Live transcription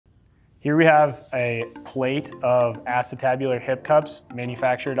Here we have a plate of acetabular hip cups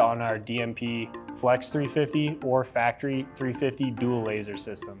manufactured on our DMP Flex 350 or Factory 350 dual laser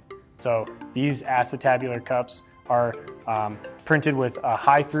system. So these acetabular cups are printed with a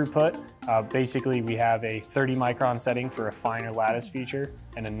high throughput. Basically, we have a 30 micron setting for a finer lattice feature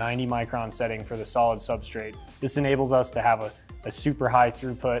and a 90 micron setting for the solid substrate. This enables us to have a super high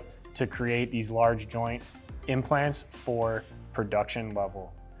throughput to create these large joint implants for production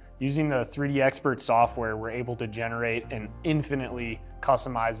level. Using the 3D Expert software, we're able to generate an infinitely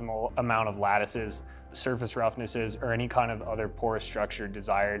customizable amount of lattices, surface roughnesses, or any kind of other porous structure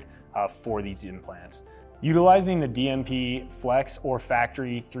desired for these implants. Utilizing the DMP Flex or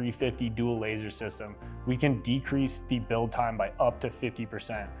Factory 350 dual laser system, we can decrease the build time by up to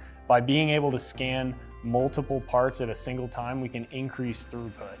 50%. By being able to scan multiple parts at a single time, we can increase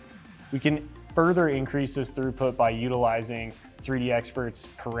throughput. We can further increase this throughput by utilizing 3D Expert's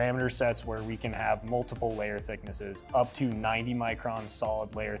parameter sets where we can have multiple layer thicknesses, up to 90 micron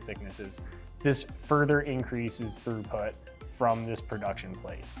solid layer thicknesses. This further increases throughput from this production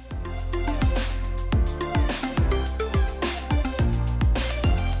plate.